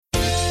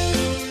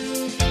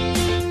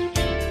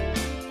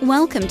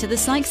Welcome to the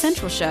Psych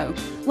Central Show,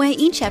 where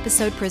each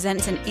episode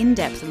presents an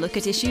in-depth look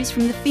at issues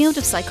from the field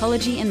of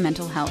psychology and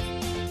mental health,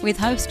 with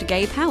host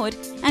Gabe Howard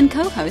and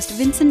co-host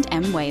Vincent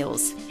M.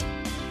 Wales.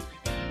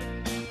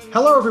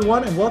 Hello,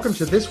 everyone, and welcome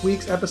to this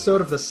week's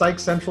episode of the Psych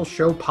Central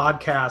Show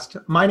podcast.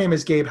 My name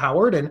is Gabe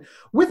Howard, and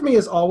with me,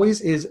 as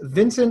always, is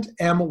Vincent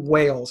M.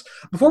 Wales.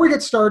 Before we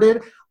get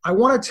started, I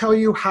want to tell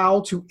you how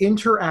to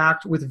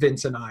interact with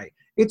Vince and I.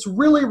 It's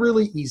really,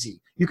 really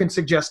easy. You can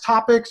suggest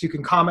topics, you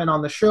can comment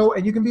on the show,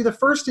 and you can be the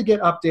first to get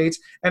updates,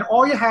 and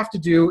all you have to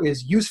do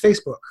is use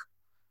Facebook,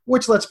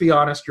 which, let's be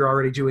honest, you're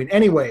already doing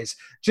anyways.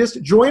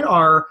 Just join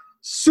our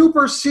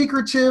super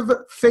secretive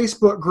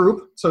Facebook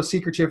group, so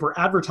secretive, we're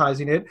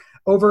advertising it,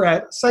 over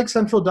at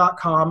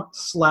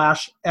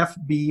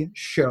psychcentral.com/FB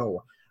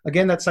show.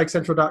 Again, that's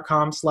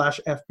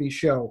psychcentral.com/FB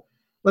show.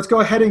 Let's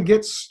go ahead and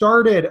get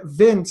started.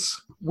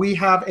 Vince, we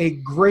have a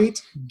great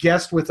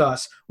guest with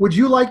us. Would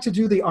you like to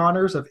do the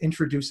honors of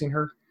introducing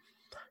her?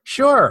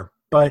 Sure,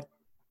 but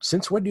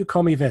since when do you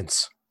call me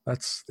Vince?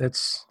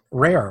 That's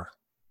rare.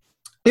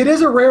 It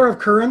is a rare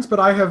occurrence,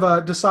 but I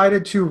have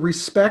decided to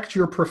respect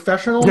your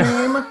professional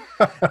name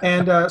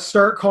and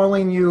start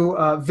calling you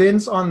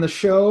Vince on the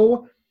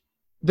show.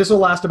 This will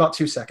last about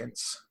 2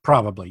 seconds.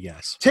 Probably,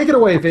 yes. Take it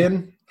away,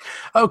 Vin.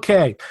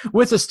 Okay.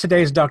 With us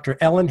today is Dr.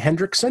 Ellen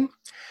Hendrickson.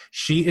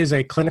 She is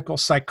a clinical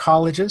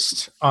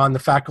psychologist on the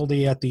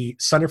faculty at the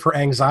Center for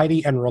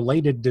Anxiety and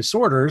Related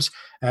Disorders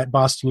at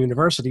Boston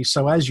University.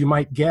 So as you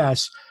might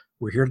guess,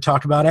 we're here to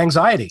talk about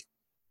anxiety.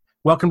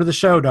 Welcome to the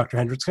show, Dr.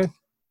 Hendrickson.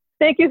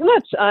 Thank you so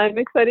much. I'm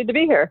excited to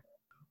be here.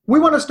 We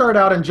want to start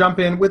out and jump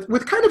in with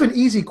kind of an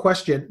easy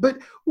question, but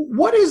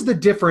what is the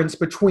difference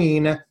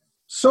between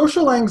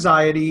social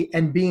anxiety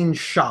and being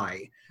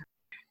shy?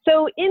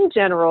 So in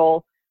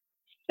general,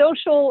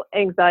 social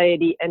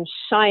anxiety and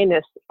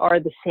shyness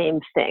are the same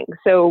thing.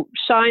 So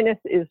shyness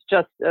is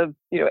just a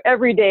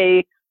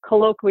everyday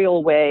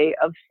colloquial way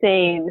of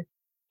saying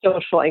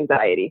social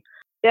anxiety.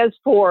 As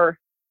for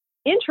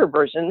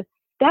introversion,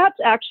 that's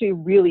actually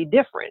really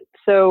different.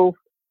 So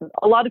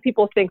a lot of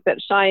people think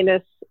that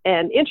shyness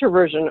and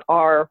introversion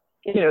are,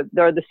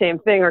 they're the same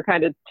thing or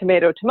kind of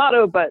tomato,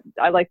 but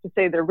I like to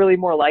say they're really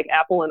more like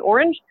apple and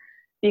orange,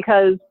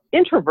 because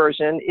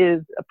introversion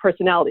is a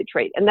personality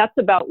trait, and that's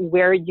about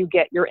where you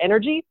get your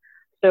energy.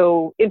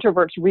 So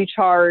introverts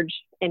recharge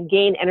and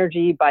gain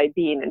energy by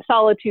being in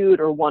solitude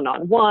or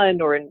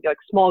one-on-one or in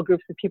small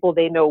groups of people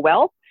they know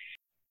well,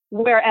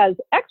 whereas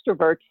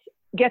extroverts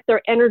get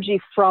their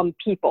energy from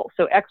people.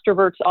 So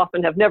extroverts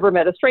often have never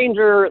met a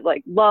stranger,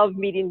 love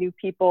meeting new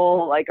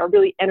people, are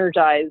really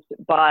energized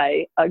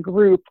by a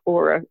group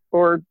or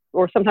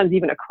sometimes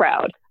even a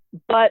crowd.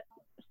 But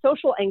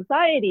social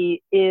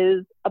anxiety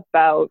is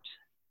about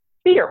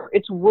fear.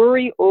 It's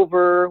worry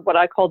over what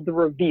I call the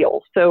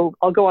reveal. So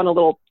I'll go on a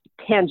little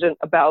tangent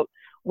about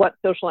what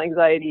social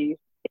anxiety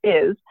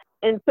is.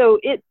 And so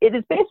it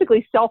is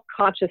basically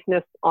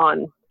self-consciousness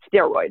on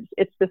steroids.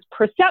 It's this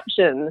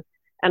perception,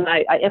 and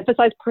I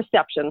emphasize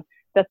perception,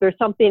 that there's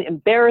something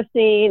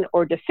embarrassing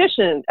or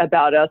deficient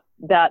about us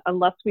that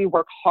unless we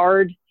work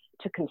hard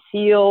to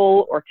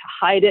conceal or to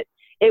hide it,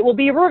 it will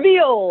be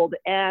revealed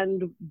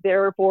and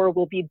therefore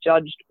will be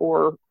judged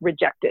or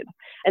rejected.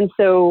 And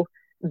so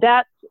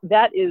that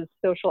is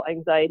social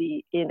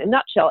anxiety in a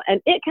nutshell.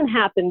 And it can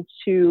happen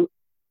to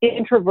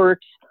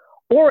introverts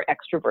or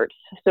extroverts.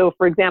 So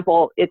for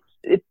example, it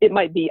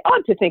might be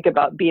odd to think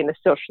about being a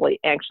socially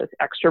anxious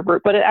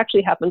extrovert, but it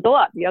actually happens a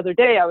lot. The other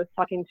day I was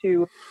talking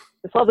to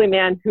this lovely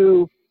man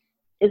who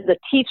is a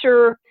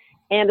teacher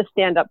and a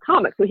stand-up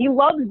comic. So he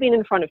loves being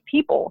in front of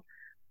people,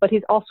 but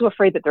he's also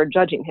afraid that they're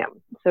judging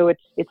him. So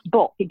it's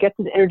both. He gets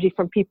his energy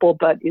from people,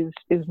 but is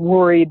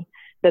worried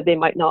that they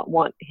might not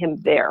want him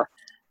there.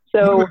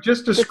 So you would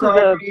just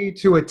describe me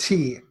to a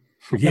T.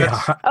 Yeah.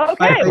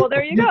 Okay, well,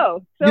 there you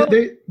go. So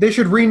they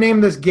should rename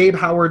this Gabe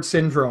Howard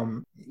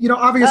syndrome.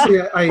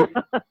 Obviously,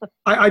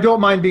 I don't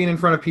mind being in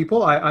front of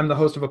people. I'm the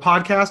host of a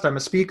podcast. I'm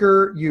a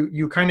speaker.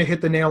 You kind of hit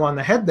the nail on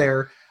the head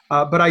there.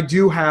 But I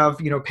do have,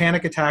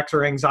 panic attacks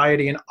or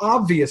anxiety. And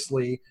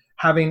obviously,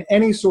 having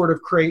any sort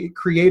of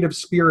creative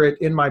spirit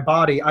in my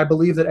body, I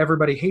believe that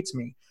everybody hates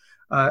me.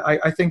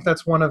 I think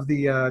that's one of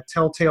the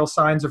telltale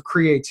signs of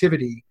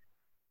creativity.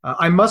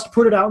 I must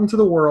put it out into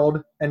the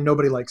world, and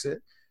nobody likes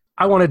it.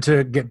 I wanted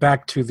to get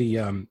back to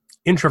the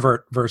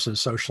introvert versus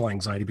social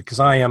anxiety, because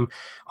I am,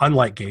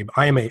 unlike Gabe,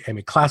 I am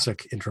a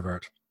classic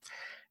introvert.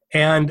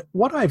 And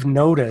what I've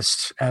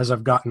noticed as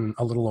I've gotten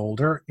a little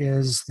older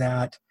is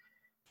that,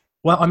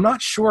 well, I'm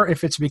not sure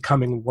if it's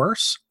becoming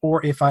worse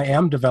or if I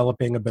am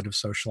developing a bit of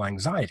social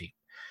anxiety.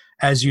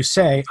 As you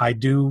say, I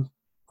do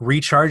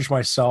recharge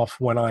myself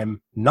when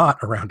I'm not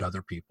around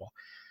other people.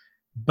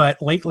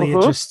 But lately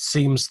it just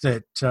seems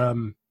that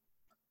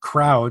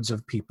crowds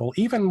of people,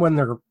 even when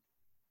they're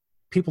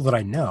people that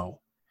I know,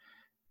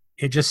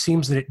 it just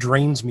seems that it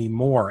drains me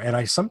more. And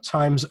I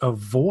sometimes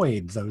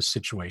avoid those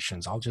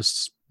situations. I'll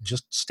just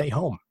stay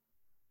home.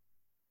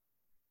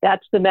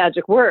 That's the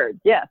magic word.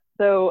 Yes.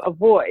 So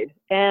avoid.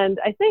 And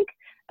I think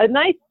a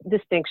nice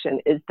distinction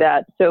is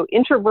that, so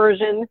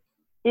introversion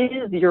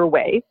is your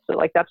way. So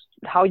like, that's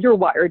how you're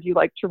wired. You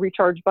like to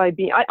recharge by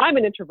being, I'm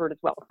an introvert as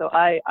well. So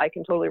I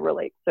can totally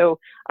relate. So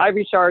I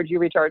recharge, you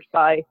recharge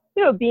by,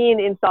 being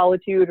in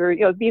solitude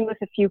or, being with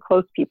a few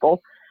close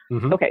people.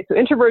 Mm-hmm. Okay. So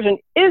introversion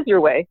is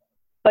your way,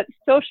 but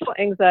social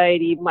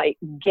anxiety might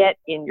get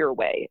in your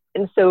way.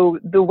 And so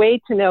the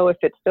way to know if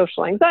it's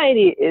social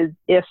anxiety is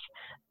if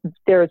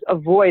there's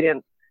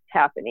avoidance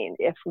happening,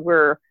 if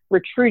we're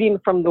retreating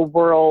from the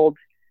world,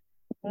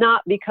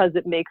 not because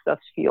it makes us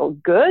feel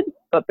good,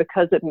 but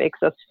because it makes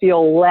us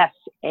feel less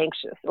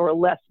anxious or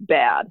less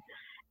bad.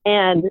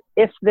 And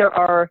if there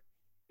are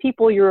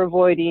people you're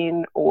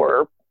avoiding,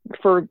 or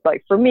for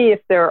me,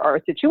 if there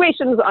are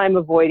situations I'm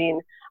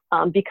avoiding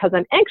because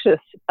I'm anxious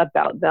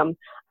about them,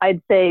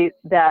 I'd say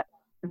that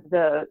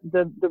the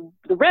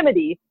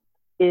remedy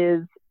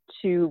is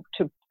to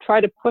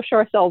try to push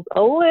ourselves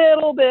a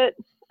little bit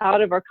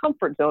out of our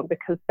comfort zone,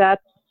 because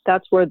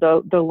that's where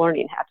the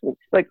learning happens.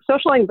 Like,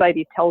 social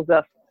anxiety tells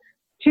us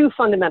two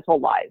fundamental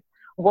lies.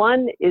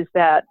 One is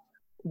that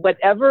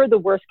whatever the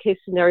worst case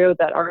scenario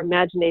that our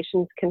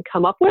imaginations can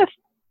come up with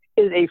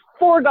is a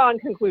foregone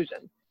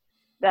conclusion,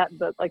 that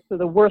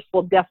the worst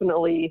will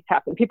definitely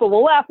happen. People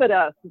will laugh at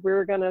us.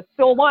 We're going to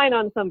spill wine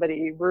on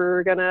somebody.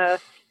 We're going to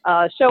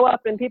show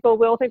up and people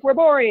will think we're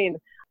boring.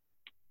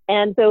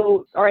 And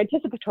so our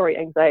anticipatory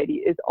anxiety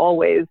is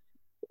always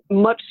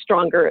much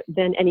stronger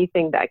than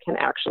anything that can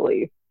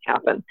actually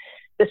happen.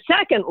 The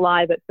second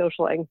lie that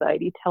social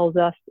anxiety tells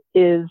us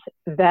is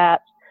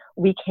that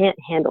we can't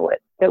handle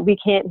it, that we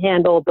can't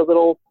handle the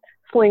little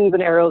slings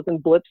and arrows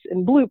and blips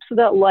and bloops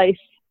that life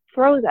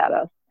throws at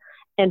us.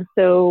 And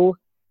so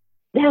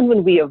then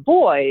when we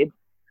avoid,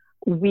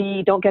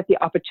 we don't get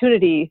the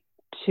opportunity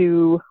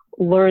to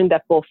learn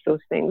that both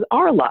those things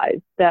are lies,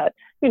 that,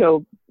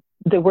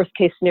 the worst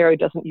case scenario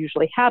doesn't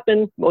usually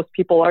happen. Most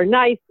people are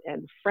nice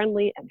and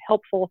friendly and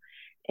helpful,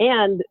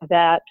 and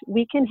that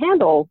we can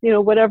handle,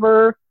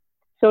 whatever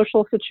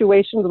social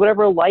situations,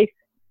 whatever life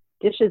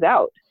dishes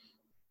out.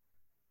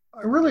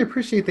 I really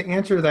appreciate the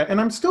answer to that. And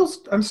I'm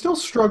still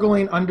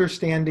struggling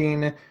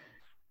understanding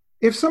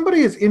if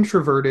somebody is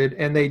introverted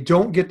and they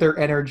don't get their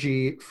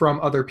energy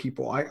from other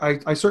people.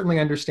 I certainly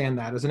understand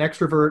that. As an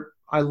extrovert,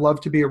 I love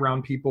to be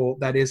around people.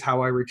 That is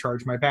how I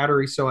recharge my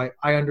battery. So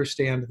I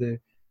understand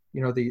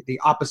the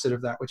opposite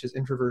of that, which is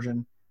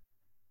introversion.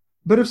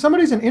 But if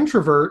somebody's an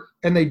introvert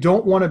and they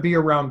don't want to be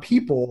around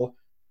people,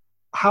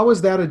 how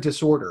is that a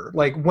disorder?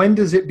 Like, when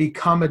does it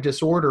become a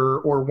disorder,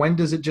 or when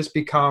does it just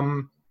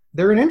become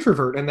they're an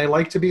introvert and they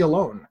like to be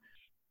alone?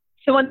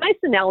 So a nice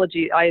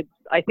analogy I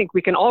think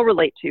we can all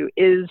relate to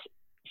is,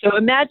 so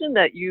imagine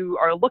that you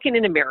are looking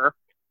in a mirror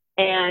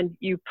and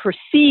you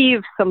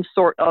perceive some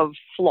sort of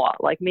flaw.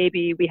 Like,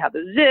 maybe we have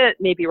a zit,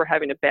 maybe we're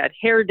having a bad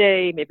hair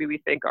day, maybe we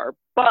think our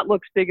butt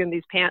looks big in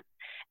these pants.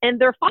 And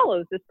there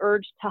follows this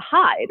urge to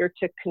hide or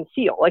to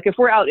conceal. Like, if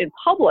we're out in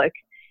public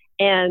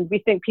and we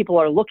think people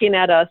are looking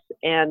at us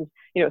and,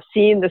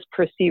 seeing this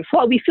perceived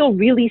flaw, we feel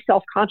really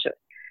self-conscious.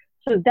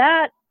 So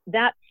that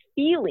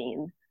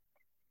feeling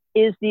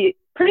is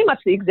pretty much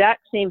the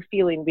exact same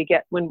feeling we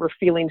get when we're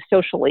feeling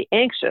socially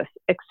anxious,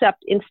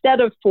 except instead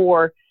of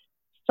for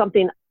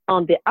something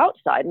on the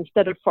outside,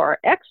 instead of for our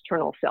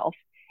external self,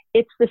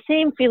 it's the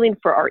same feeling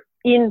for our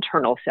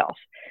internal self.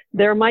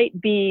 There might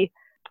be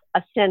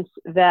a sense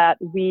that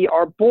we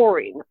are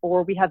boring,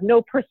 or we have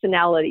no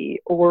personality,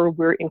 or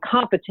we're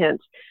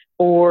incompetent,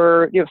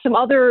 or some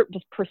other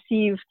just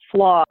perceived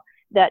flaw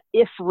that,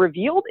 if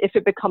revealed, if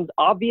it becomes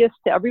obvious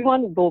to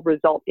everyone, will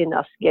result in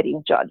us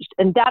getting judged.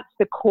 And that's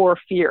the core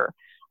fear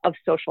of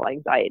social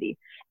anxiety.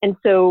 And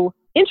so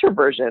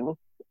introversion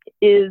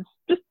is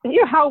just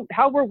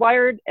how we're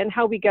wired and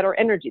how we get our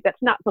energy.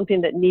 That's not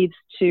something that needs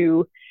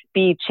to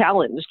be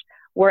challenged.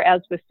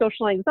 Whereas with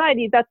social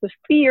anxiety, that's a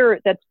fear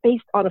that's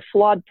based on a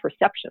flawed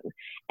perception.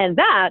 And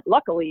that,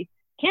 luckily,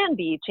 can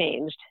be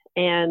changed.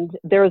 And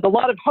there is a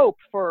lot of hope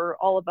for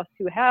all of us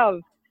who have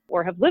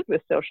or have lived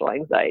with social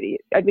anxiety.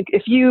 I think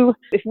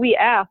if we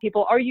ask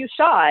people, are you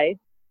shy?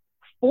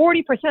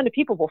 40% of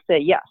people will say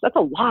yes. That's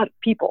a lot of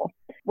people.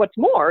 What's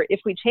more,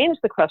 if we change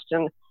the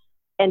question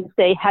and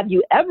say, have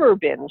you ever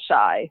been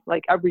shy?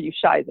 Like, were you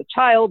shy as a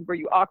child? Were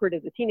you awkward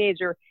as a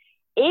teenager?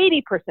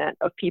 80%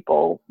 of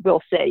people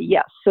will say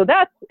yes. So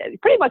that's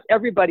pretty much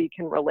everybody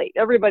can relate.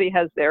 Everybody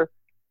has their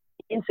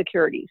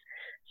insecurities.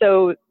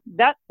 So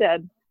that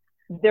said,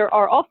 there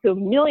are also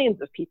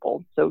millions of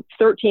people, so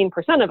 13%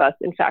 of us,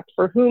 in fact,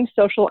 for whom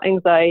social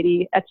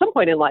anxiety at some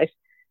point in life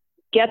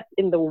gets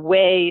in the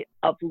way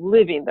of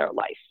living their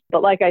life.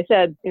 But like I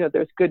said,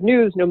 there's good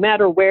news. No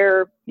matter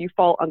where you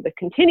fall on the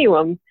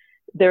continuum,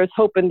 there's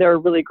hope, and there are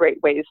really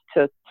great ways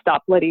to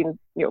stop letting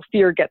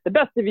fear get the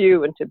best of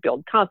you, and to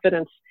build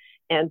confidence,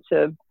 and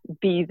to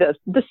be the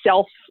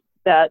self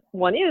that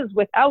one is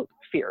without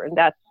fear. And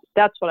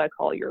that's what I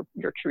call your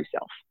true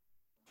self.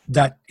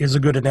 That is a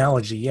good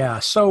analogy. Yeah.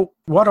 So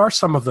what are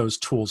some of those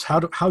tools? How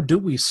do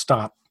we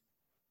stop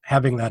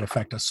having that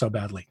affect us so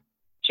badly?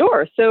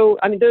 Sure. So,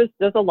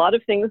 there's a lot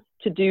of things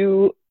to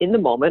do in the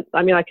moment.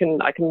 I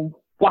can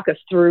walk us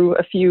through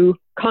a few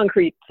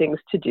concrete things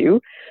to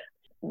do.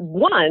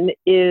 one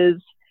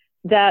is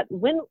that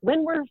when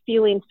we're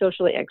feeling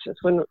socially anxious,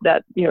 when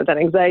that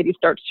anxiety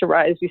starts to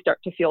rise, we start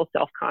to feel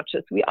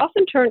self-conscious, we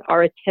often turn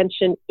our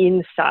attention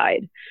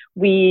inside.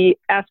 We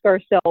ask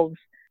ourselves,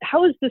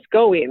 how is this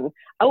going?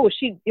 Oh,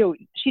 she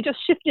just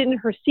shifted in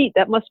her seat.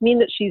 That must mean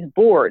that she's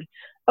bored.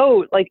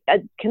 Oh,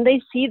 can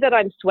they see that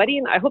I'm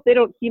sweating? I hope they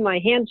don't see my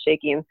hand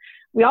shaking.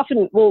 We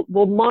often will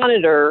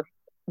monitor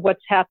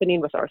what's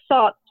happening with our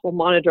thoughts. We'll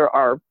monitor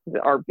our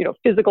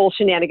physical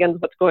shenanigans,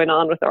 what's going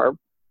on with our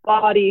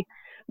body.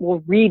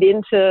 We'll read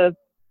into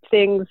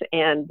things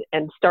and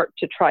start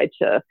to try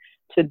to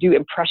do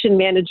impression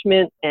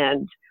management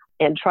and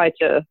try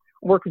to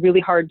work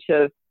really hard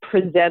to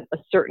present a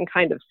certain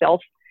kind of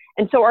self.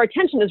 And so our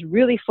attention is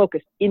really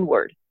focused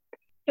inward.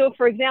 So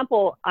for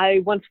example, I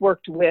once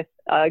worked with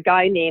a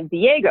guy named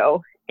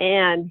Diego,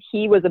 and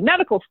he was a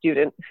medical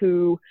student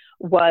who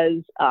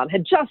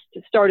had just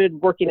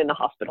started working in the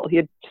hospital. He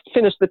had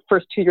finished the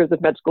first 2 years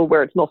of med school,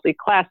 where it's mostly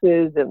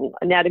classes and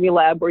anatomy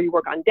lab where you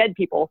work on dead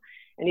people.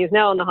 And he is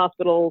now in the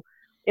hospital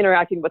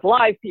interacting with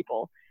live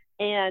people.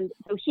 And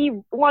so he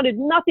wanted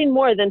nothing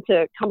more than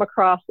to come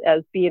across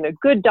as being a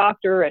good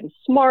doctor and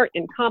smart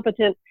and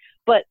competent.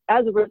 But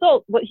as a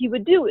result, what he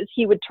would do is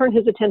he would turn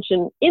his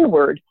attention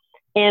inward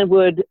and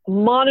would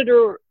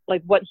monitor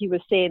what he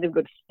was saying, and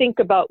would think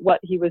about what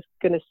he was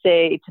going to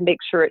say to make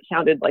sure it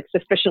sounded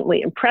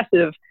sufficiently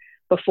impressive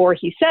before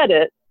he said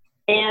it.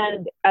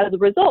 And as a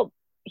result,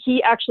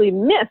 he actually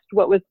missed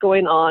what was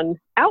going on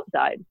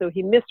outside. So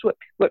he missed what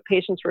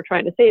patients were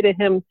trying to say to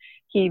him.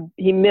 He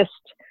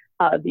missed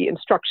the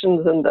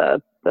instructions and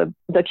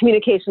the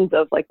communications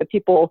of the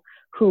people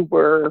who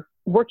were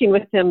working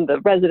with him, the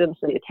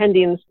residents and the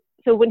attendings.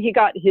 So when he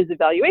got his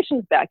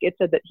evaluations back, it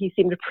said that he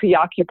seemed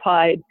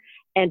preoccupied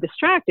and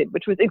distracted,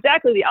 which was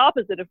exactly the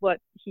opposite of what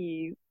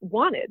he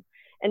wanted.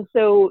 And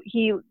so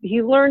he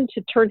learned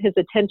to turn his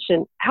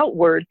attention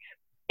outward,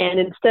 and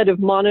instead of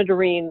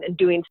monitoring and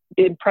doing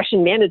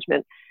impression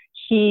management,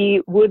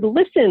 he would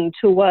listen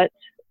to what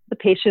the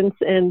patients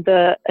and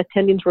the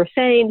attendings were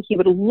saying. He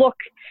would look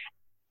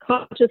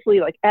consciously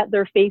at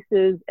their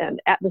faces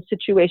and at the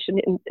situation.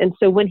 And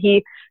so when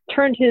he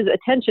turned his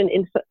attention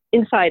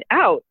inside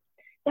out,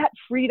 that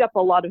freed up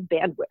a lot of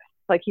bandwidth.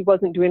 He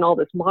wasn't doing all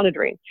this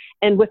monitoring.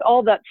 And with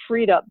all that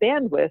freed up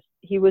bandwidth,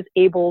 he was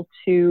able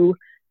to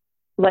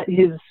let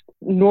his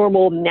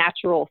normal,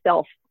 natural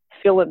self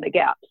fill in the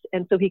gaps.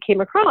 And so he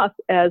came across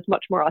as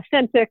much more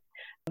authentic.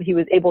 He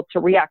was able to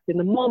react in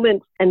the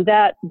moment. And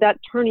that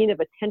turning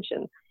of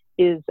attention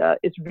is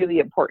really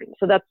important.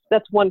 So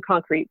that's one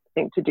concrete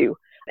thing to do.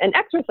 An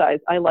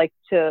exercise I like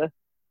to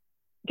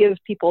give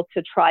people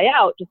to try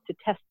out, just to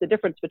test the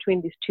difference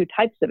between these two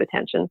types of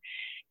attention,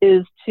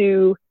 is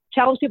to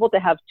challenge people to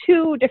have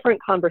two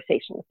different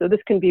conversations. So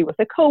this can be with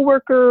a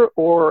coworker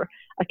or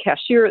a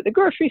cashier at the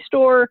grocery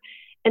store.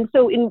 And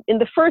so in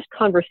the first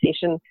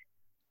conversation,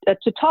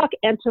 to talk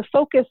and to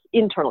focus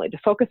internally, to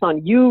focus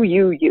on you.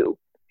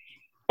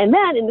 And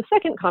then in the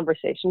second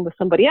conversation with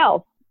somebody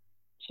else,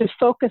 to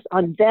focus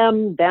on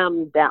them.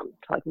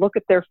 To look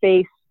at their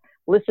face,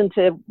 listen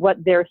to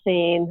what they're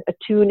saying,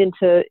 attune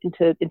into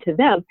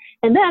them.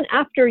 And then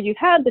after you've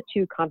had the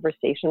two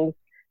conversations,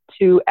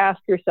 to ask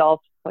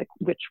yourself,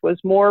 which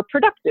was more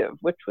productive,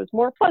 which was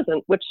more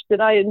pleasant, which did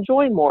I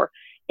enjoy more?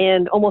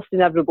 And almost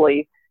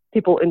inevitably,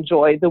 people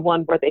enjoy the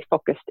one where they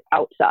focused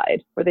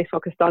outside, where they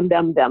focused on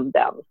them.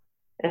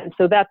 And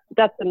so that's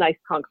a nice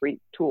concrete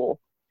tool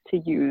to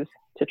use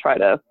to try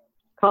to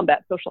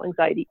combat social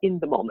anxiety in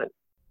the moment.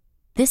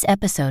 This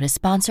episode is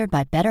sponsored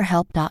by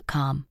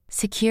BetterHelp.com.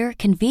 Secure,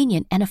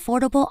 convenient, and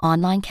affordable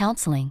online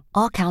counseling.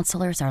 All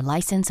counselors are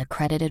licensed,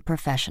 accredited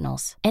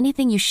professionals.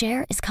 Anything you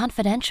share is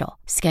confidential.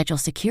 Schedule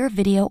secure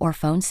video or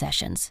phone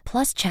sessions,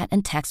 plus chat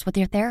and text with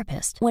your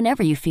therapist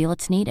whenever you feel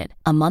it's needed.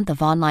 A month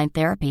of online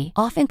therapy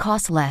often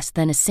costs less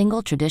than a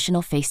single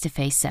traditional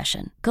face-to-face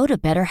session. Go to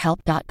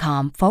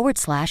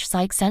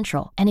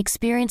BetterHelp.com/PsychCentral and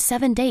experience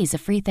 7 days of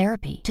free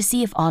therapy to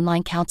see if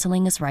online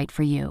counseling is right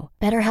for you.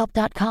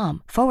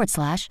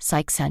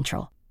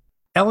 BetterHelp.com/PsychCentral.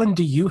 Ellen,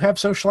 do you have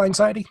social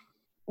anxiety?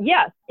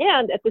 Yes.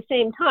 And at the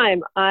same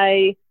time,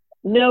 I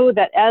know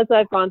that as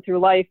I've gone through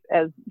life,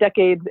 as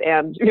decades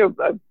and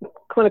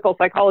clinical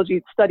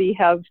psychology study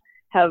have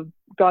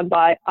gone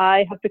by,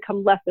 I have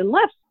become less and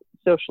less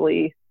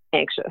socially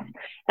anxious.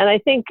 And I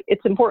think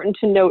it's important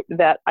to note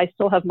that I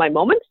still have my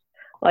moments.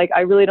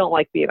 I really don't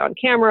like being on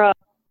camera.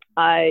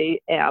 I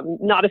am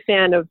not a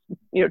fan of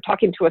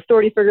talking to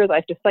authority figures. I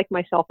have to psych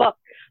myself up.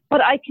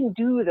 But I can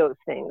do those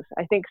things,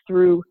 I think,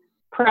 through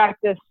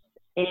practice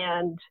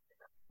and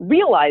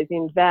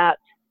realizing that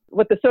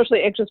what the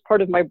socially anxious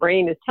part of my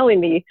brain is telling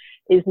me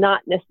is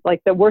not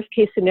the worst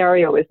case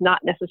scenario is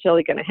not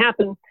necessarily going to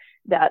happen,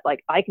 that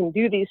I can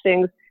do these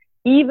things.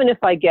 Even if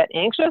I get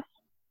anxious,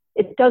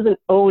 it doesn't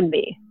own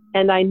me.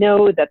 And I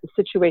know that the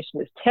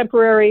situation is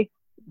temporary,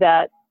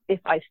 that if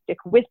I stick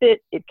with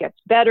it, it gets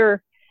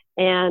better,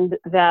 and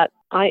that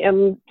I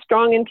am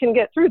strong and can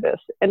get through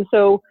this. And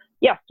so,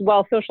 yes,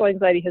 while social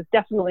anxiety has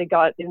definitely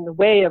got in the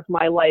way of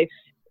my life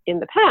in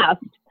the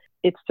past,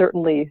 it's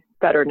certainly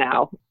better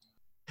now.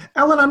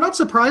 Ellen, I'm not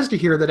surprised to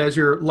hear that as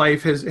your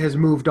life has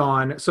moved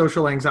on,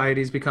 social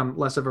anxiety has become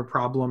less of a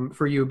problem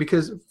for you,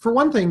 because for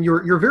one thing,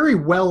 you're very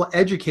well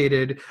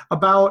educated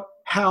about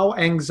how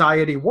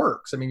anxiety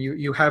works. I mean,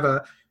 you have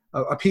a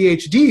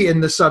PhD in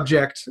the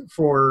subject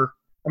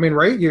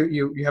right?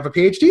 You have a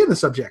PhD in the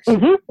subject.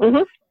 Mm-hmm,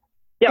 mm-hmm.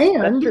 Yeah,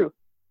 and that's true.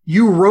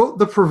 You wrote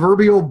the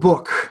proverbial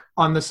book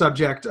on the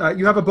subject.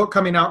 You have a book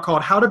coming out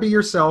called How to Be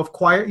Yourself,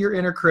 Quiet Your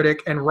Inner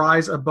Critic, and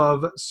Rise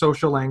Above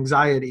Social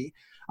Anxiety.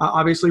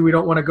 Obviously, we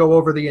don't want to go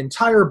over the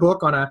entire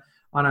book on a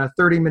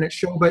 30-minute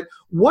show, but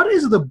what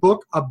is the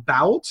book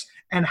about,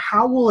 and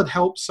how will it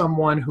help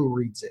someone who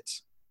reads it?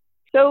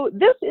 So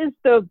this is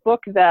the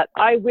book that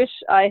I wish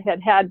I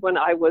had when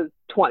I was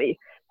 20.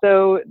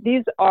 So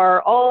these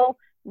are all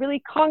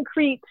really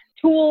concrete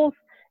tools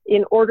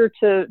in order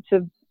to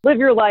live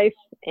your life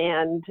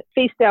and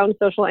face down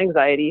social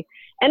anxiety.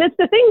 And it's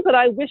the things that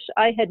I wish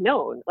I had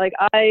known. Like,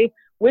 I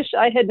wish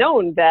I had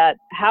known that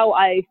how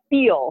I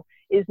feel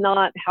is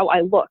not how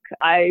I look.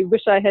 I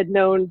wish I had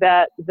known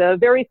that the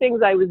very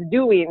things I was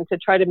doing to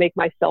try to make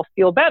myself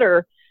feel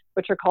better,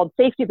 which are called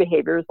safety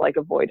behaviors, like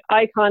avoid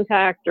eye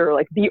contact or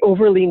like be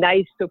overly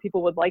nice so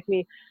people would like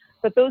me,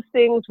 but those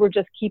things were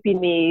just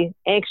keeping me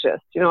anxious.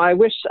 I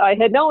wish I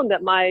had known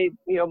that my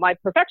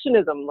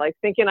perfectionism, like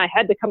thinking I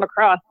had to come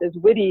across as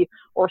witty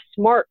or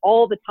smart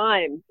all the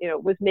time,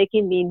 was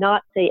making me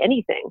not say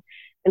anything.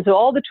 And so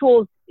all the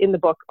tools in the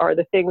book are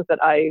the things that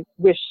I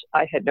wish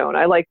I had known.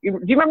 Do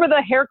you remember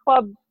the hair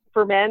club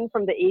for men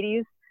from the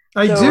 80s?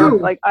 I do.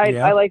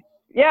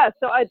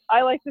 So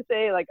I like to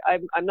say, like,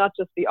 I'm not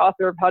just the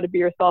author of How to Be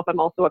Yourself, I'm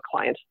also a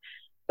client.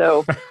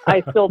 So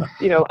I still,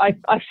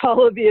 I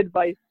follow the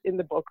advice in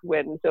the book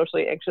when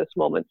socially anxious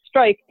moments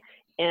strike.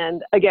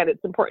 And again,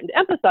 it's important to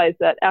emphasize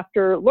that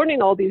after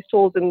learning all these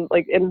tools and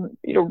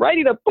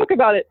writing a book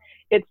about it,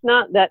 it's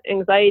not that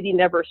anxiety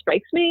never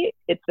strikes me.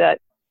 It's that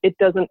it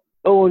doesn't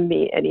own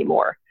me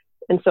anymore.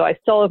 And so I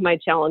still have my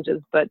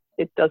challenges, but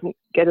it doesn't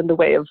get in the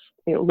way of,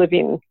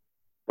 living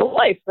the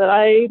life that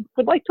I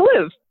would like to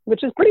live,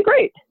 which is pretty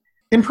great.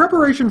 In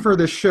preparation for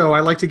this show,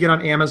 I like to get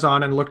on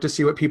Amazon and look to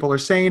see what people are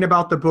saying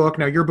about the book.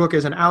 Now, your book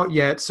isn't out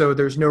yet, so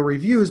there's no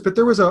reviews, but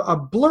there was a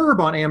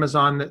blurb on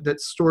Amazon that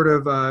sort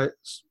of,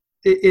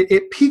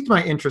 it piqued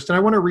my interest, and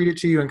I want to read it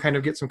to you and kind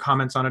of get some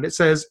comments on it. It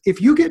says,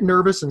 if you get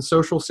nervous in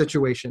social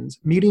situations,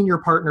 meeting your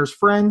partner's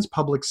friends,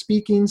 public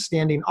speaking,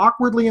 standing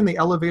awkwardly in the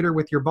elevator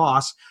with your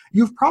boss,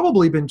 you've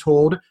probably been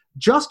told,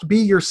 just be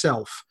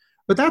yourself.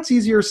 But that's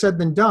easier said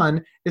than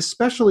done,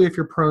 especially if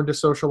you're prone to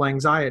social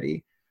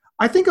anxiety.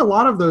 I think a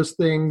lot of those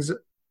things,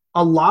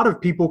 a lot of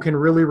people can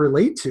really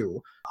relate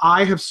to.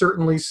 I have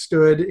certainly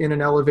stood in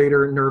an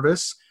elevator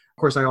nervous.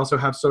 Of course, I also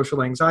have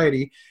social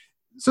anxiety.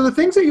 So the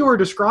things that you are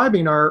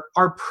describing are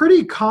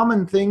pretty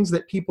common things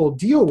that people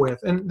deal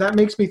with. And that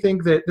makes me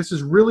think that this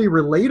is really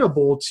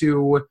relatable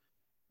to,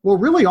 well,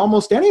 really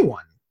almost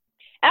anyone.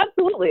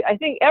 Absolutely. I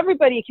think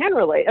everybody can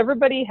relate.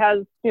 Everybody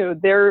has,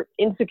 their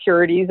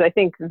insecurities. I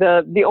think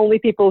the only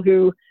people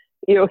who,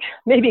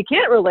 maybe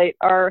can't relate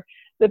are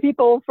the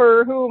people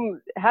for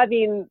whom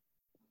having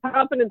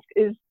confidence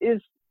is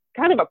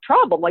kind of a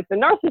problem, like the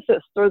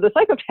narcissists or the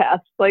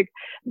psychopaths. Like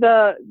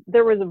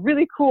there was a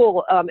really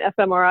cool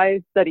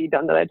fMRI study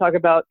done that I talk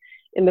about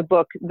in the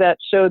book that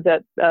showed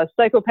that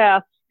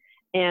psychopaths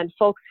and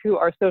folks who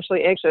are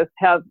socially anxious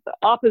have the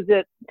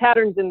opposite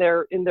patterns in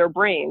their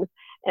brains.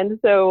 And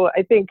so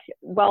I think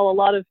while a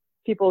lot of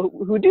people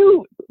who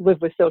do live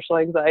with social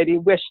anxiety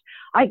wish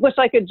I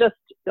could just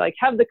like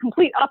have the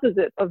complete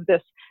opposite of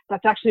this,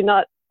 that's actually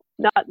not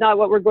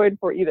what we're going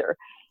for either.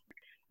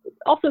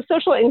 Also,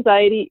 social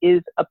anxiety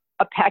is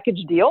a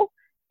package deal,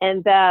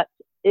 and that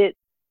it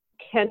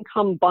can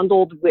come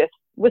bundled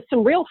with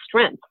some real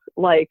strengths,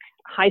 like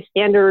high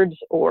standards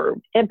or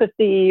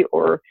empathy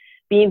or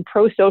being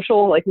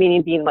pro-social, like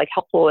meaning being like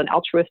helpful and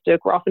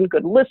altruistic. We're often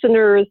good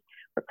listeners.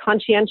 We're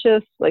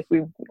conscientious, like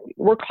we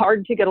work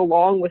hard to get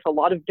along with a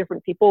lot of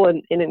different people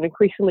in an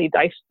increasingly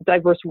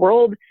diverse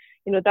world.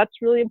 That's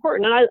really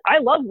important. And I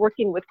love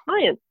working with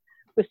clients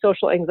with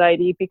social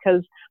anxiety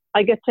because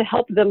I get to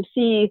help them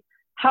see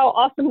how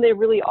awesome they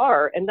really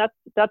are. And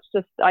that's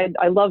just,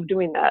 I love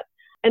doing that.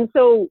 And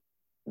so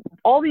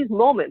all these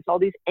moments, all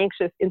these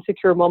anxious,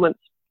 insecure moments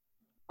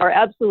are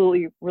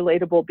absolutely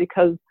relatable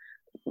because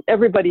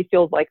everybody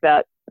feels like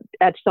that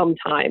at some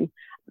time.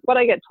 What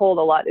I get told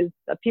a lot is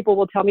that people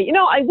will tell me,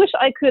 I wish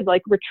I could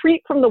like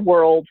retreat from the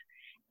world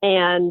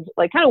and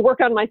like kind of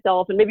work on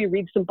myself and maybe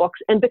read some books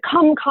and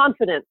become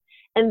confident.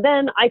 And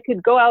then I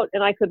could go out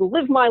and I could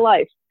live my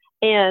life.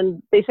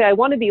 And they say, I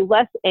want to be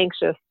less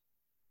anxious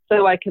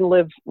so I can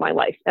live my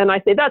life. And I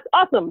say, that's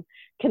awesome.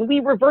 Can we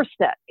reverse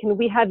that? Can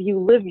we have you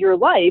live your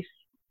life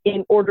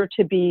in order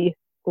to be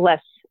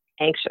less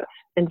anxious?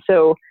 And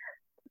so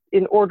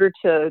in order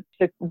to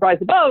rise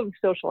above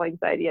social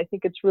anxiety, I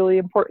think it's really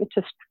important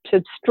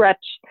to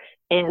stretch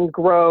and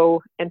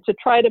grow and to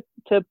try to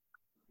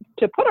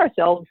put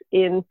ourselves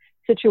in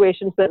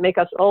situations that make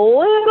us a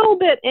little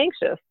bit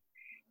anxious.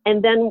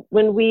 And then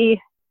when we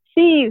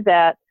see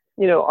that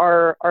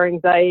our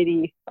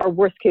anxiety, our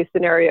worst case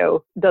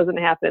scenario doesn't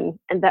happen,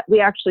 and that we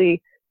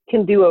actually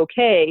can do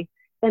okay,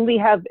 and we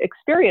have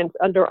experience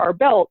under our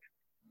belt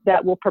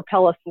that will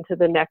propel us into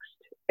the next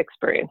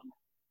experience.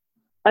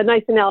 A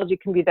nice analogy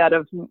can be that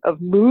of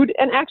mood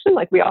and action.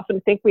 Like, we often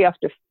think we have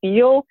to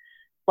feel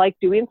like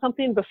doing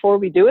something before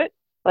we do it.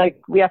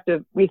 Like, we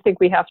think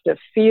we have to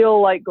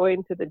feel like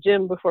going to the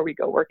gym before we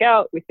go work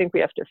out. We think we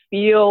have to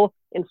feel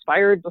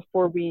inspired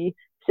before we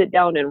sit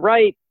down and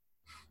write.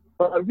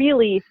 But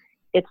really,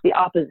 it's the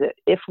opposite.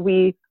 If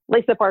we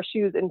lace up our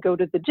shoes and go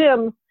to the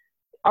gym,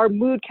 our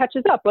mood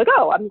catches up. Like,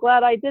 oh, I'm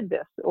glad I did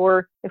this.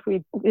 Or if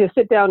we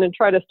sit down and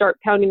try to start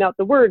pounding out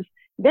the words,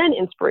 then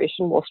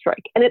inspiration will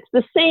strike. And it's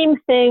the same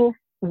thing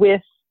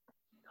with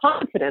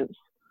confidence.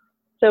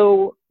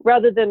 So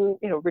rather than,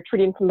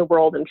 retreating from the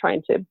world and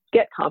trying to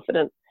get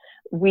confident,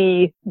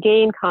 we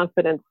gain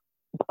confidence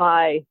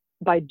by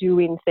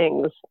doing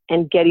things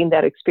and getting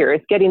that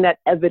experience, getting that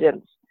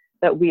evidence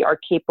that we are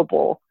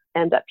capable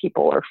and that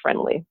people are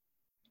friendly.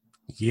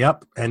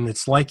 Yep. And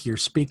it's like you're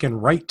speaking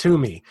right to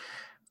me.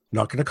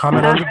 Not going to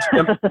comment on the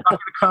gym. Not going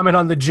to comment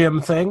on the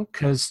gym thing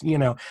because,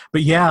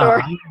 but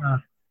yeah,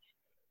 Sure.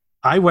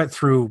 I went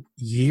through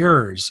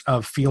years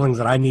of feeling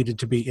that I needed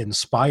to be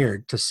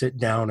inspired to sit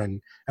down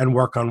and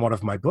work on one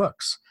of my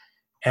books.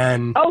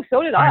 And oh,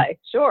 so did I.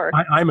 Sure.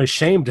 I'm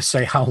ashamed to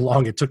say how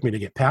long it took me to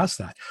get past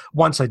that.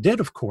 Once I did,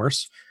 of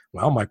course,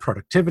 my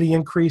productivity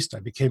increased.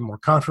 I became more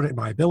confident in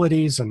my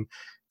abilities and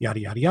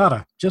yada, yada,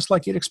 yada, just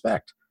like you'd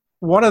expect.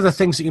 One of the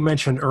things that you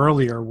mentioned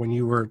earlier when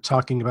you were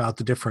talking about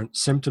the different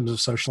symptoms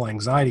of social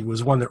anxiety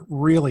was one that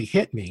really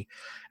hit me,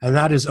 and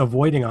that is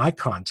avoiding eye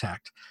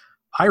contact.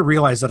 I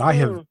realized that I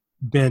have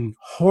been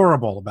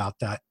horrible about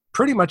that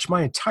pretty much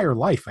my entire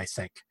life, I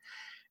think.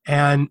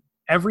 And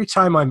every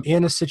time I'm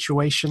in a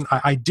situation,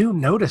 I do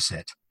notice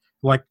it.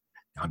 Like,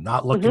 I'm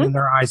not looking in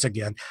their eyes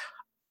again.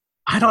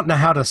 I don't know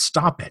how to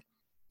stop it.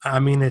 I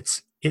mean,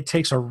 it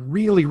takes a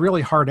really,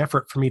 really hard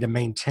effort for me to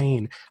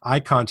maintain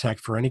eye contact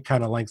for any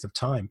kind of length of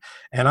time.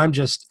 And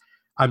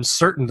I'm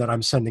certain that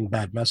I'm sending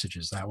bad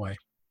messages that way.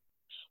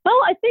 Well,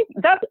 I think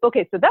that's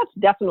okay. So that's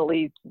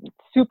definitely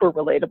super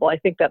relatable. I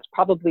think that's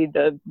probably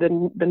the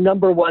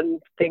number one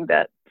thing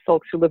that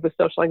folks who live with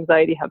social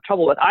anxiety have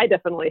trouble with. I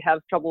definitely have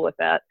trouble with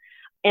that.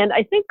 And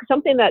I think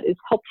something that is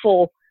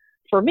helpful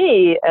for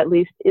me, at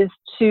least, is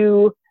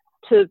to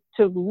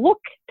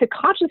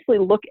consciously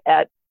look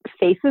at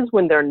faces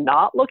when they're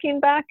not looking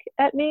back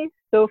at me.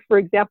 So, for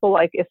example,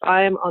 like if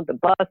I'm on the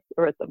bus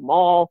or at the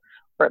mall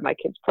or at my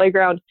kid's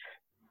playground,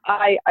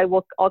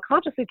 I'll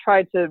consciously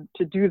try to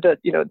do the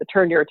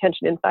turn your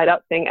attention inside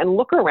out thing and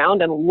look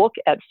around and look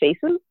at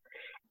faces,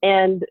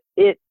 and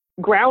it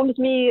grounds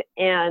me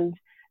and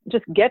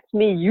just gets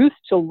me used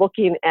to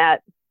looking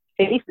at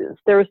faces.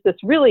 There was this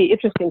really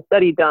interesting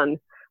study done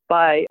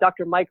by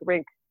Dr. Mike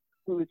Rink,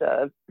 who's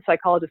a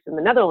psychologist in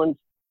the Netherlands,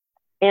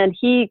 and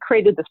he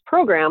created this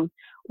program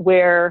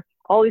where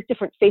all these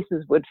different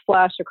faces would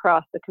flash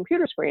across the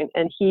computer screen,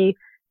 and he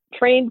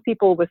trained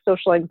people with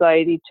social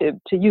anxiety to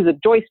use a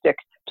joystick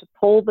to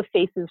pull the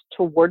faces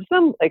towards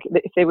them. Like,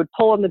 if they would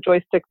pull on the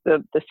joystick,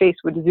 the face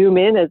would zoom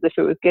in as if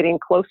it was getting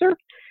closer.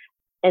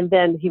 And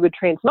then he would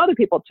train some other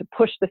people to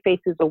push the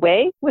faces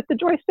away with the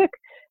joystick.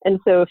 And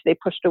so if they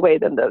pushed away,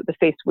 then the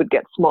face would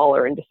get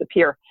smaller and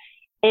disappear.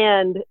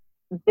 And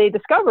they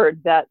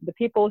discovered that the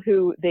people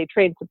who they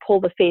trained to pull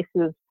the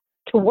faces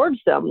towards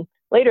them,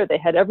 later they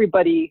had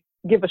everybody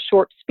give a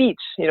short speech.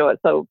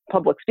 So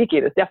public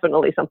speaking is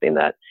definitely something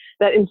that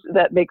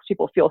makes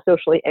people feel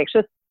socially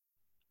anxious.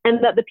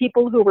 And that the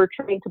people who were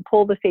trained to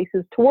pull the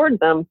faces towards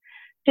them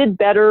did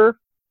better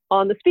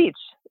on the speech.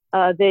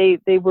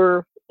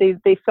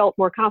 They felt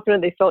more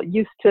confident. They felt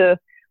used to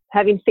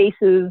having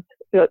faces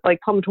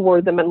come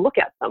toward them and look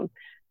at them.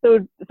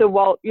 So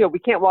while we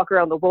can't walk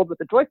around the world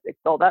with a joystick,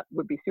 so that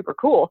would be super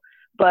cool,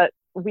 but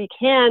we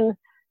can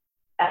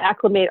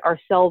acclimate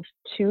ourselves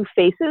to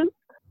faces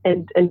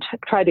and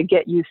try to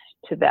get used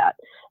to that.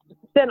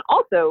 Then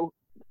also,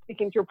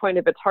 speaking to your point,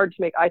 if it's hard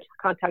to make eye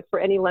contact for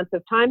any length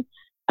of time,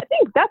 I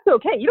think that's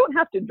okay. You don't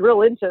have to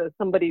drill into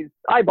somebody's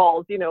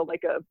eyeballs,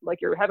 like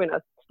you're having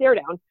a stare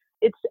down.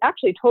 It's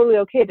actually totally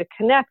okay to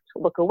connect,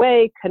 look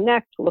away,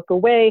 connect, look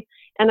away.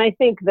 And I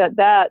think I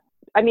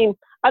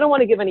don't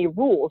want to give any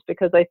rules,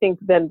 because I think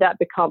then that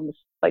becomes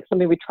like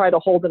something we try to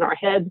hold in our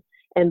head,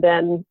 and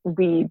then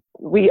we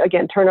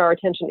again turn our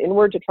attention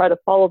inward to try to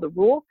follow the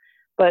rule.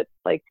 But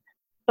like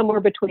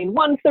somewhere between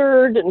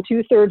 1/3 and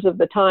 2/3 of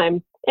the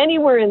time,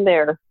 anywhere in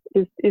there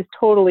is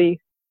totally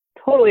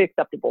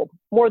acceptable.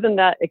 More than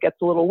that, it gets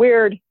a little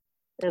weird,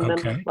 and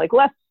then like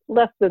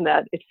less than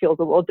that, it feels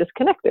a little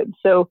disconnected.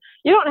 So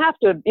you don't have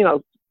to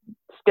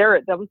stare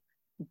at them,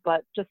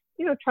 but just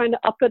trying to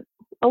up it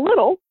a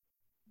little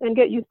and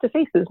get used to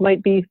faces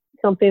might be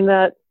something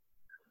that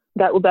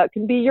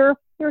can be your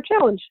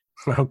challenge.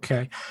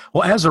 Okay.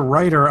 Well, as a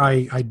writer,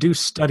 I do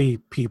study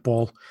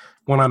people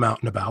when I'm out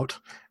and about.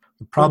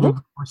 The problem,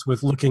 of course,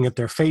 with looking at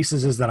their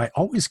faces is that I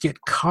always get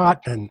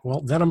caught, and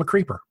then I'm a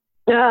creeper.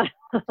 Yeah.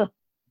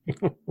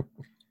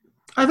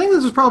 I think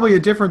this is probably a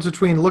difference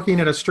between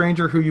looking at a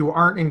stranger who you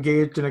aren't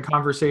engaged in a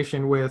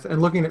conversation with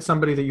and looking at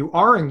somebody that you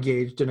are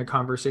engaged in a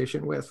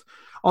conversation with.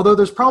 Although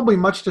there's probably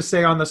much to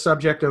say on the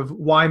subject of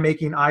why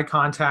making eye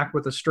contact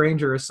with a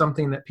stranger is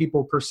something that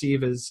people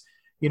perceive as,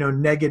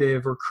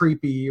 negative or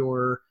creepy,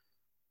 or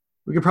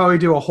we could probably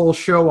do a whole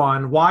show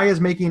on why is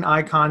making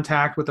eye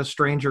contact with a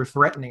stranger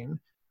threatening,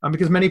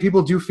 because many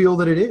people do feel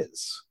that it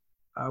is.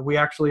 We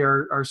actually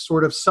are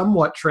sort of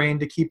somewhat trained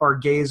to keep our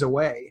gaze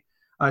away.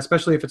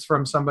 Especially if it's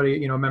from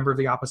somebody, a member of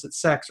the opposite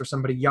sex or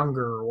somebody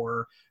younger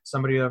or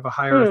somebody of a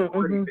higher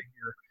authority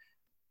figure.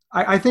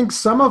 I think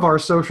some of our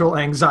social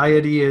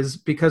anxiety is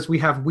because we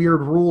have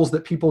weird rules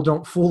that people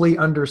don't fully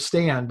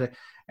understand,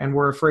 and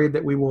we're afraid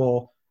that we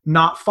will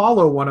not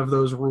follow one of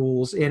those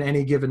rules in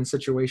any given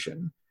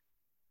situation.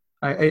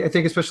 I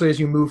think especially as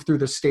you move through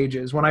the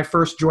stages. When I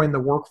first joined the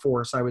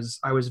workforce, I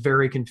was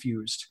very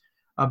confused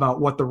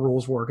about what the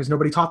rules were because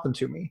nobody taught them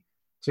to me.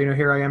 So,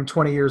 here I am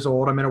 20 years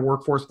old. I'm in a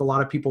workforce with a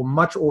lot of people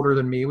much older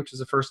than me, which is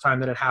the first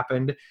time that it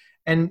happened.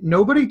 And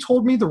nobody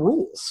told me the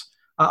rules.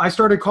 I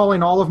started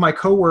calling all of my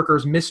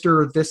coworkers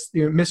Mr. This,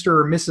 Mr.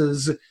 or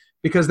Mrs.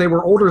 because they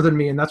were older than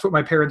me. And that's what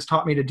my parents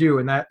taught me to do.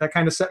 And that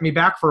kind of set me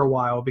back for a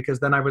while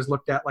because then I was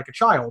looked at like a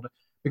child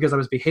because I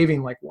was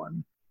behaving like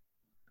one.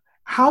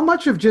 How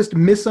much of just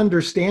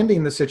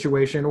misunderstanding the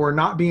situation or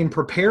not being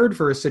prepared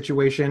for a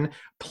situation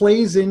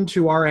plays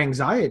into our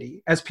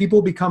anxiety? As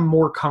people become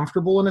more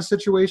comfortable in a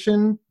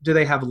situation, do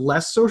they have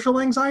less social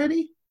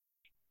anxiety?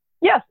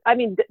 Yes, I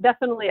mean,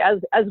 definitely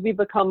as we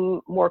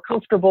become more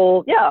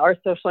comfortable, our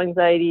social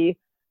anxiety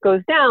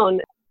goes down.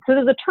 So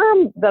there's a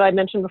term that I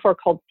mentioned before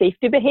called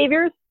safety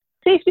behaviors.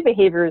 Safety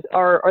behaviors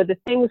are the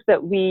things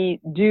that we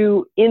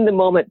do in the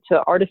moment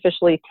to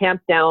artificially tamp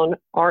down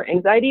our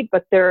anxiety,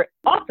 but they're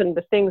often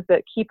the things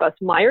that keep us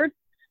mired.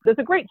 There's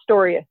a great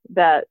story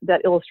that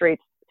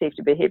illustrates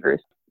safety behaviors.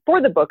 For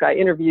the book, I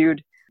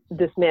interviewed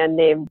this man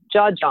named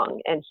Jia Jiang,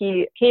 and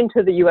he came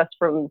to the U.S.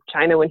 from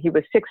China when he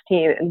was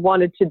 16 and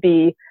wanted to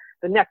be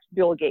the next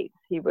Bill Gates.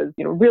 He was,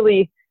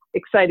 really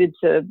excited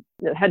to,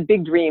 had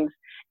big dreams.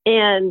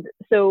 And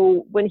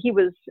so when he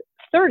was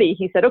 30,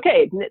 he said,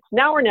 okay, it's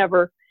now or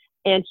never.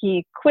 And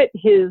he quit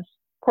his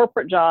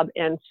corporate job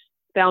and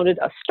founded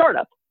a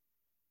startup.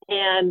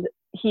 And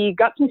he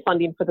got some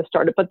funding for the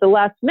startup, but the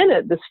last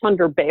minute, this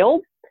funder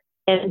bailed,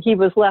 and he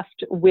was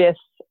left with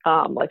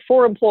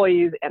 4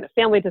 employees and a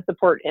family to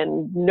support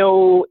and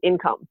no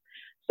income.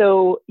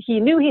 So he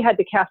knew he had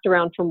to cast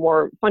around for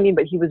more funding,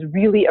 but he was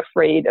really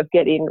afraid of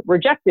getting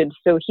rejected.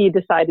 So he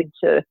decided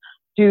to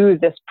do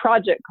this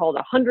project called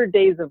 100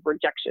 Days of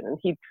Rejection.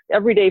 And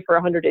every day for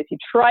 100 days, he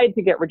tried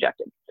to get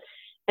rejected.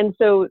 And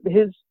so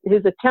his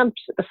attempt,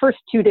 the first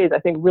 2 days, I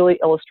think, really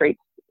illustrates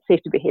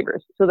safety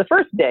behaviors. So the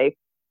first day,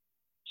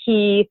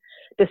 he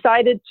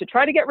decided to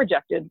try to get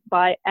rejected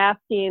by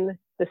asking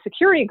the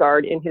security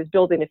guard in his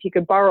building if he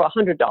could borrow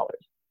 $100.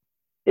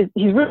 He's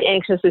really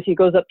anxious as he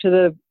goes up to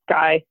the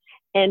guy,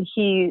 and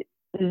he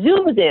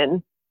zooms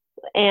in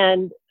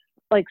and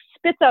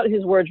spits out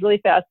his words really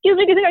fast. Excuse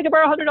me, do you think I could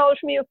borrow $100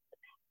 from you?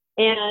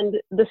 And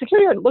the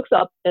security guard looks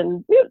up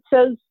and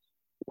says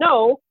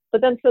no,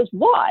 but then says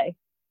why?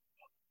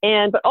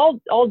 But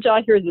all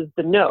Jia hears is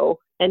the no,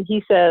 and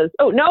he says,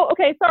 oh, no,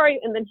 okay, sorry,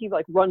 and then he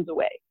runs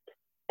away.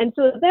 And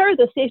so there,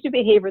 the safety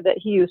behavior that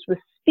he used was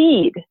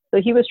speed.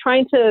 So he was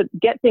trying to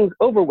get things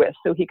over with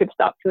so he could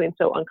stop feeling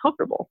so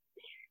uncomfortable.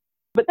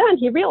 But then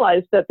he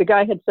realized that the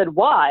guy had said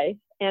why,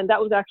 and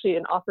that was actually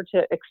an offer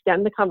to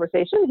extend the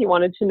conversation. He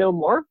wanted to know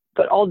more,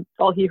 but all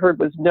he heard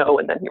was no,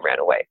 and then he ran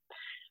away.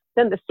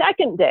 Then the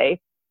second day,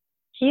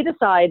 he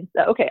decides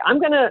that, okay, I'm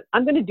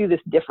gonna do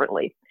this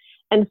differently.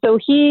 And so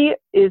he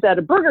is at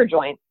a burger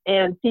joint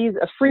and sees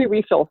a free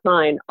refill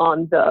sign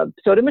on the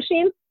soda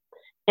machine,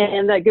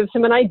 and that gives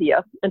him an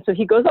idea. And so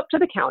he goes up to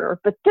the counter,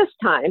 but this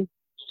time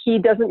he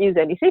doesn't use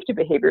any safety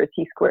behaviors.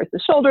 He squares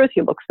his shoulders,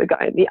 he looks the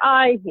guy in the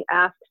eye, he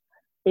asks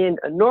in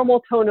a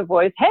normal tone of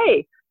voice,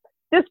 hey,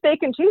 this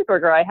bacon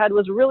cheeseburger I had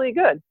was really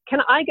good.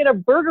 Can I get a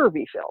burger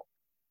refill?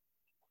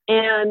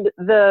 And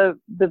the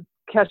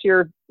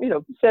cashier,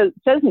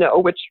 says no,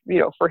 which,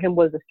 for him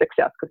was a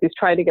success because he's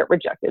trying to get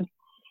rejected.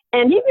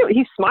 And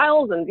he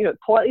smiles and,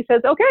 politely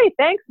says, okay,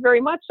 thanks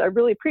very much. I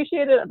really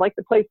appreciate it. I'd like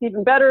the place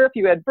even better if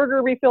you had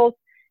burger refills.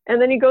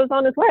 And then he goes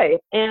on his way.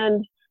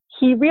 And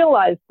he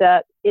realized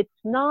that it's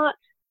not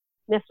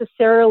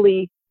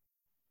necessarily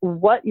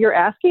what you're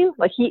asking.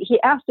 He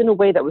asked in a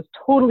way that was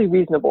totally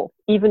reasonable,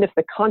 even if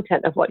the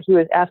content of what he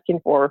was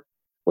asking for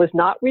was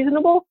not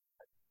reasonable.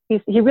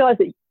 He realized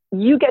that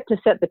you get to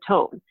set the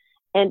tone.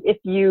 And if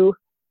you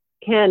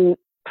can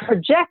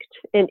project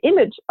an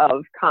image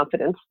of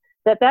confidence,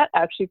 that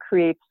actually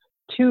creates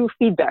 2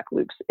 feedback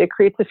loops. It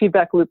creates a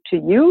feedback loop to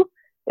you.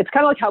 It's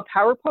kind of like how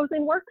power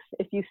posing works.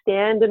 If you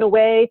stand in a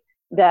way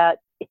that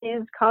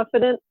is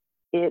confident,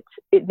 it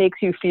makes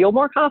you feel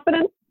more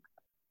confident.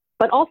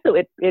 But also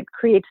it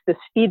creates this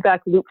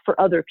feedback loop for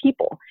other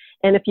people.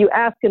 And if you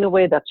ask in a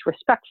way that's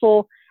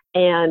respectful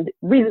and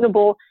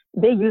reasonable,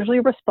 they usually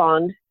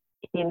respond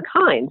in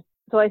kind.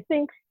 So I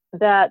think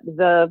that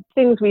the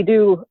things we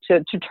do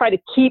to try to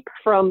keep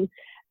from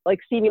like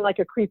seeming like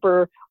a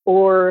creeper,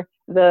 or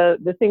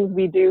the things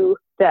we do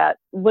that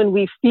when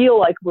we feel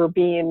like we're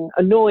being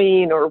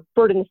annoying or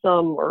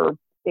burdensome or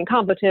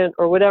incompetent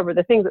or whatever,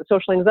 the things that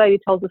social anxiety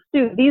tells us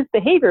to do, these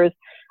behaviors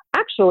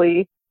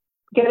actually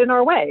get in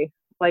our way,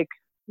 like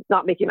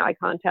not making eye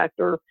contact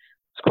or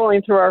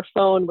scrolling through our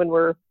phone when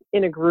we're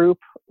in a group,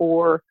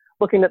 or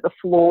looking at the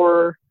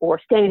floor, or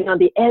standing on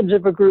the edge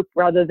of a group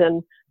rather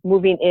than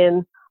moving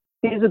in.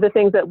 These are the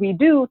things that we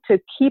do to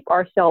keep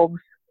ourselves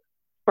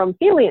from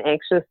feeling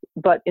anxious,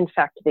 but in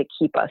fact, they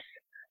keep us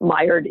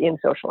mired in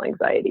social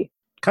anxiety.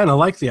 Kind of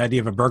like the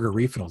idea of a burger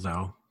refill,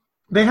 though.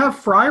 They have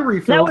fry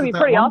refills That would be at that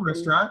pretty one awesome.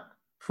 restaurant.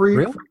 Free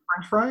Really?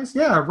 French fries.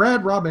 Yeah,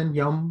 Red Robin,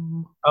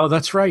 yum. Oh,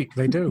 that's right.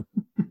 They do.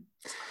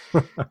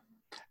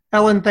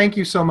 Ellen, thank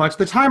you so much.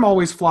 The time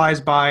always flies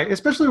by,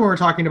 especially when we're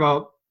talking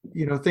about,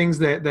 things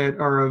that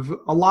are of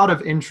a lot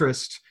of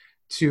interest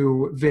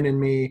to Vin and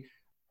me.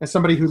 As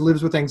somebody who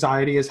lives with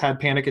anxiety, has had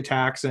panic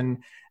attacks and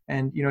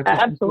just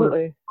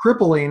Absolutely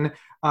crippling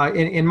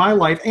in my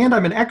life, and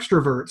I'm an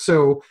extrovert,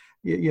 so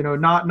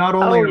not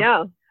only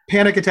are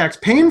panic attacks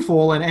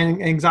painful and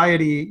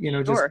anxiety,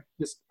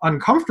 just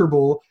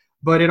uncomfortable,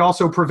 but it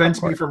also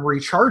prevents me from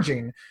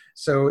recharging.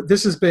 So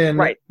this has been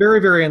very,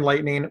 very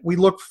enlightening. We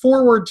look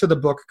forward to the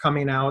book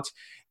coming out.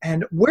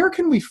 And where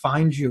can we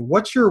find you?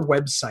 What's your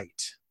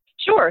website?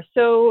 Sure.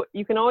 So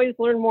you can always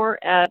learn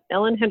more at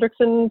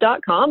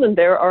ellenhendrickson.com, and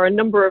there are a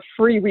number of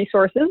free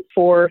resources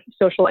for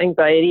social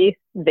anxiety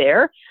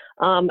there.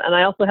 And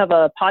I also have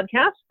a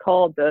podcast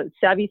called The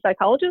Savvy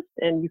Psychologist,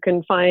 and you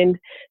can find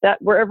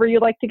that wherever you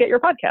like to get your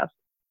podcast.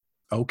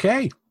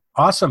 Okay.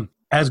 Awesome.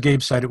 As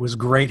Gabe said, it was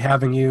great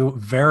having you,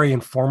 very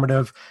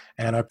informative,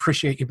 and I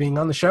appreciate you being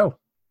on the show.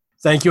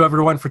 Thank you,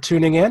 everyone, for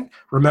tuning in.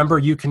 Remember,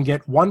 you can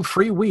get 1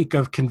 free week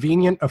of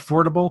convenient,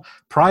 affordable,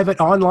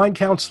 private online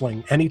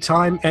counseling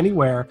anytime,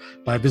 anywhere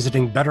by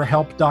visiting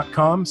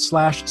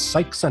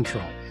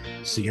betterhelp.com/psychcentral.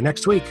 See you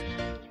next week.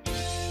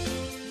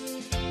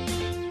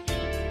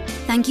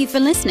 Thank you for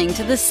listening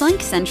to The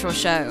Psych Central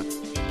Show.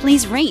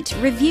 Please rate,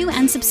 review,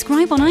 and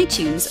subscribe on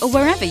iTunes or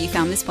wherever you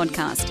found this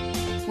podcast.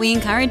 We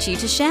encourage you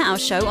to share our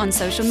show on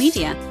social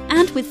media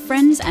and with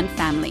friends and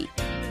family.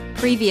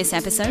 Previous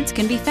episodes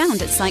can be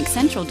found at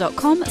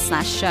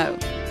psychcentral.com/show.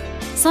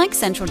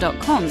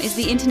 Psychcentral.com is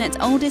the internet's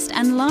oldest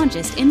and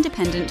largest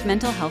independent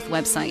mental health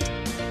website.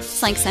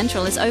 Psych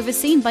Central is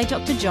overseen by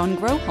Dr. John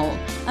Grohol,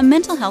 a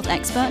mental health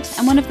expert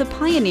and one of the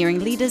pioneering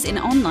leaders in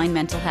online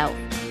mental health.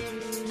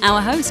 Our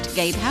host,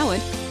 Gabe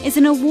Howard, is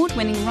an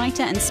award-winning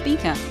writer and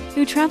speaker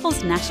who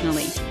travels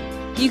nationally.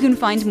 You can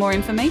find more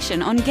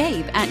information on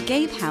Gabe at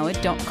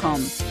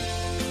gabehoward.com.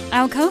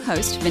 Our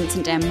co-host,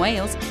 Vincent M.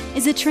 Wales,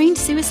 is a trained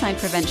suicide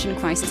prevention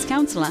crisis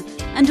counselor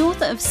and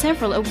author of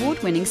several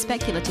award-winning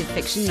speculative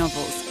fiction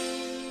novels.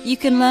 You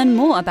can learn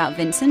more about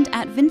Vincent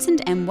at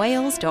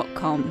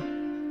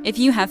vincentmwales.com. If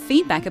you have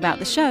feedback about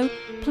the show,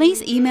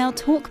 please email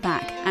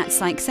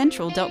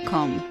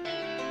talkback@psychcentral.com.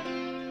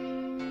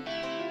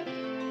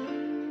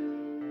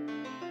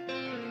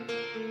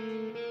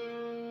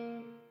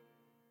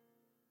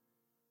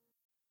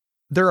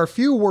 There are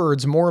few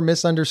words more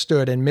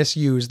misunderstood and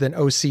misused than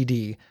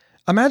OCD.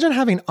 Imagine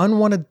having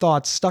unwanted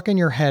thoughts stuck in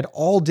your head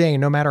all day,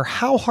 no matter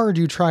how hard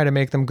you try to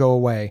make them go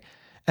away,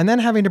 and then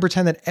having to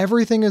pretend that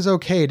everything is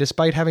okay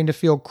despite having to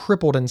feel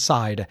crippled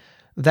inside.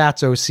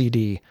 That's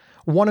OCD.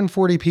 1 in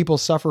 40 people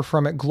suffer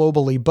from it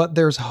globally, but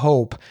there's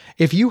hope.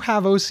 If you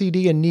have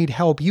OCD and need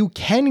help, you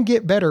can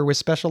get better with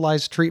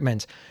specialized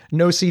treatment.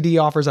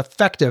 NoCD offers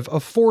effective,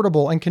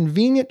 affordable, and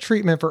convenient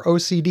treatment for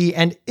OCD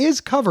and is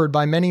covered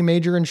by many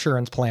major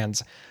insurance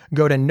plans.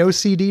 Go to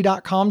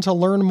nocd.com to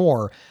learn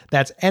more.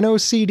 That's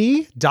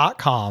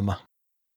nocd.com.